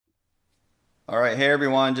Alright, hey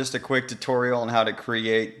everyone, just a quick tutorial on how to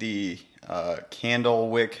create the candle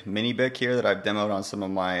wick mini bic here that I've demoed on some of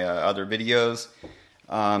my other videos.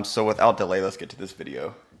 So without delay, let's get to this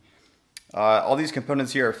video. All these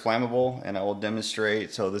components here are flammable and I will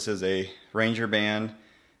demonstrate. So this is a Ranger band,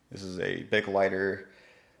 this is a bic lighter.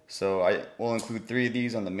 So I will include 3 of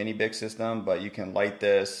these on the mini bic system, but you can light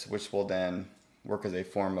this, which will then work as a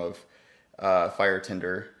form of fire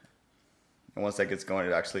tinder. And once that gets going,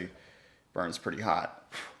 it actually burns pretty hot.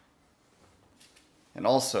 And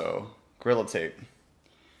also Gorilla Tape.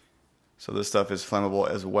 So this stuff is flammable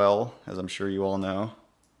as well, as I'm sure you all know.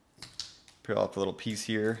 Peel off the little piece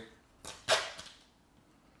here.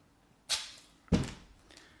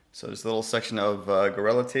 So this little section of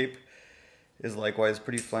Gorilla Tape is likewise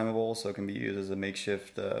pretty flammable, so it can be used as a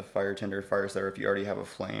makeshift fire tinder, fire starter if you already have a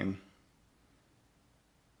flame.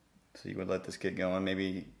 So you would let this get going,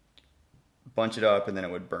 maybe bunch it up, and then it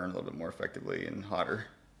would burn a little bit more effectively and hotter.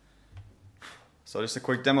 So just a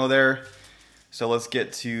quick demo there. So let's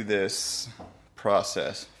get to this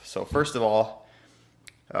process. So first of all,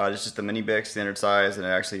 this is just a mini bic, standard size, and it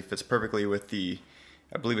actually fits perfectly with the,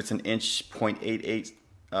 I believe it's 1 inch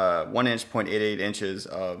 0.88 inches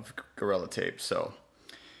of Gorilla Tape. So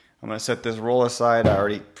I'm going to set this roll aside. I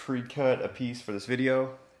already pre-cut a piece for this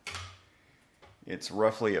video. It's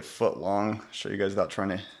roughly 1 foot long. I'll show you guys without trying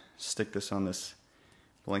to stick this on this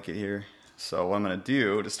blanket here. So what I'm going to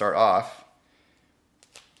do to start off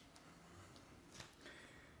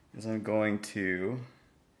is I'm going to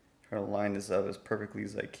try to line this up as perfectly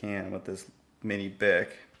as I can with this mini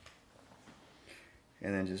bic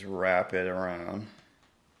and then just wrap it around.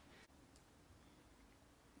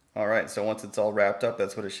 Alright, so once it's all wrapped up,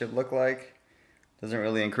 that's what it should look like. Doesn't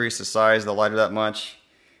really increase the size of the lighter that much.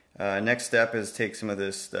 Next step is take some of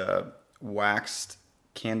this waxed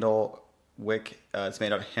candle wick. It's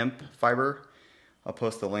made out of hemp fiber. I'll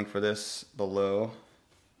post the link for this below.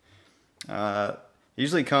 It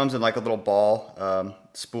usually comes in like a little ball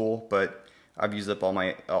spool, but I've used up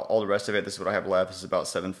all the rest of it. This is what I have left. This is about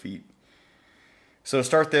 7 feet. So to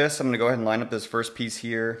start this, I'm going to go ahead and line up this first piece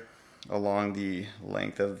here along the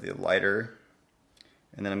length of the lighter,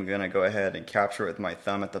 and then I'm going to go ahead and capture it with my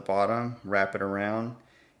thumb at the bottom, wrap it around,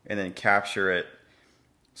 and then capture it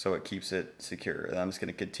so it keeps it secure. And I'm just going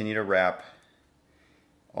to continue to wrap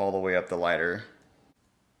all the way up the lighter.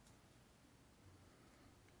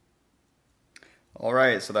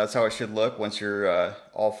 Alright, so that's how it should look once you're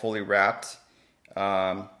all fully wrapped.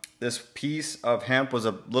 This piece of hemp was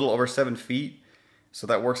a little over 7 feet, so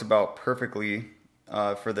that works about perfectly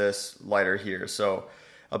for this lighter here. So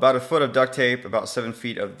about 1 foot of duct tape, about 7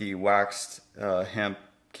 feet of the waxed hemp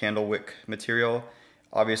candle wick material.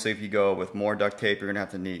 Obviously, if you go with more duct tape, you're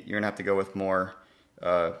gonna have to go with more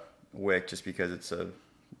wick, just because it's a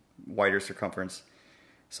wider circumference.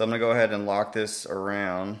 So I'm gonna go ahead and lock this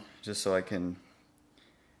around just so I can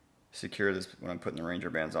secure this when I'm putting the Ranger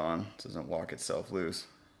bands on, so it doesn't walk itself loose.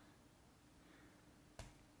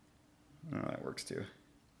 Oh, that works too.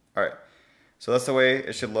 All right, so that's the way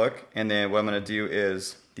it should look. And then what I'm gonna do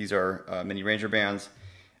is, these are mini Ranger bands.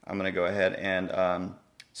 I'm gonna go ahead and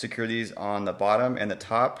secure these on the bottom and the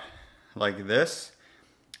top like this.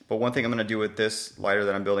 But one thing I'm going to do with this lighter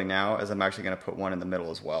that I'm building now is I'm actually going to put one in the middle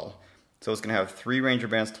as well. So it's going to have 3 Ranger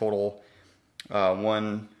bands total.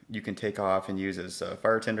 One you can take off and use as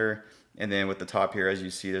fire tinder, and then with the top here, as you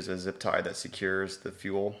see, there's a zip tie that secures the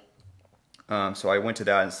fuel. So I went to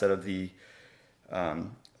that instead of the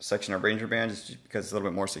section of Ranger bands, just because it's a little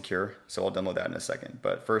bit more secure. So I'll demo that in a second,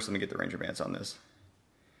 but first let me get the Ranger bands on this.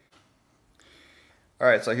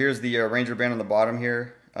 Alright, so here's the Ranger band on the bottom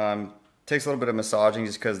here. Takes a little bit of massaging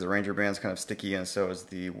just because the Ranger band's kind of sticky, and so is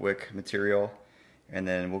the wick material. And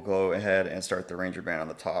then we'll go ahead and start the Ranger band on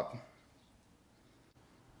the top.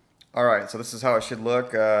 Alright, so this is how it should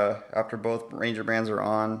look after both Ranger bands are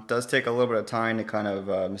on. It does take a little bit of time to kind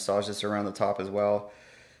of massage this around the top as well.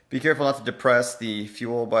 Be careful not to depress the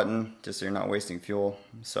fuel button, just so you're not wasting fuel.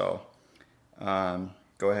 So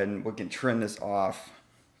go ahead and we can trim this off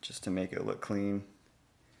just to make it look clean.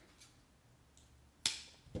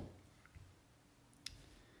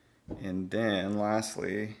 And then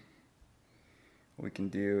lastly, what we can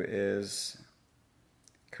do is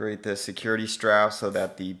create this security strap so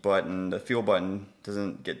that the button, the fuel button,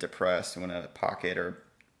 doesn't get depressed when in a pocket or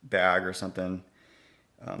bag or something.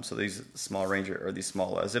 So these small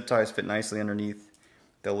zip ties fit nicely underneath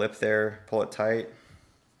the lip there. Pull it tight,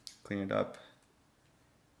 clean it up,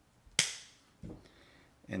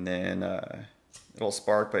 and then it'll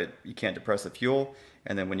spark, but you can't depress the fuel.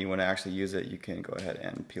 And then when you want to actually use it, you can go ahead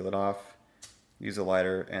and peel it off, use a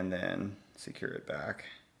lighter, and then secure it back.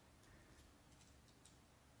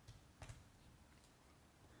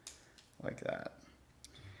 like that.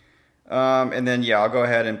 And then yeah, I'll go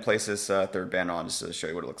ahead and place this third band on just to show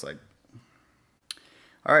you what it looks like.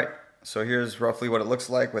 All right, so here's roughly what it looks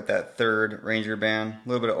like with that third Ranger band. A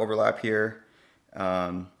little bit of overlap here,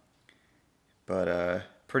 but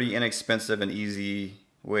pretty inexpensive and easy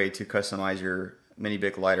way to customize your mini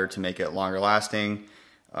Bic lighter to make it longer lasting.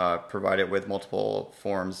 Provide it with multiple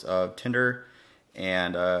forms of tinder,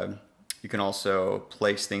 and you can also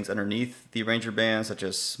place things underneath the Ranger band, such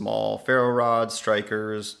as small ferro rods,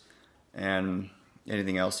 strikers, and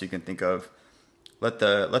anything else you can think of. Let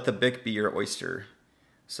the Bic be your oyster.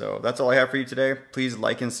 So that's all I have for you today. Please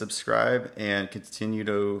like and subscribe and continue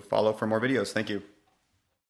to follow for more videos. Thank you.